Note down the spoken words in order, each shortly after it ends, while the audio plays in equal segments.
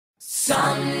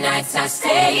Some nights I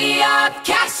stay up,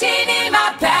 cashing in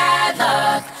my bad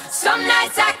luck. Some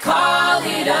nights I call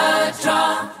it a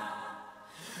draw.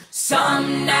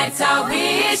 Some nights I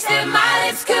wish that my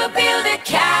lips could build a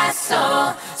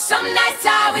castle. Some nights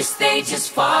I wish they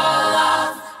just fall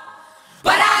off.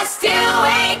 But I still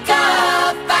wake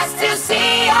up, I still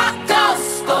see your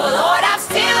ghost. Oh Lord,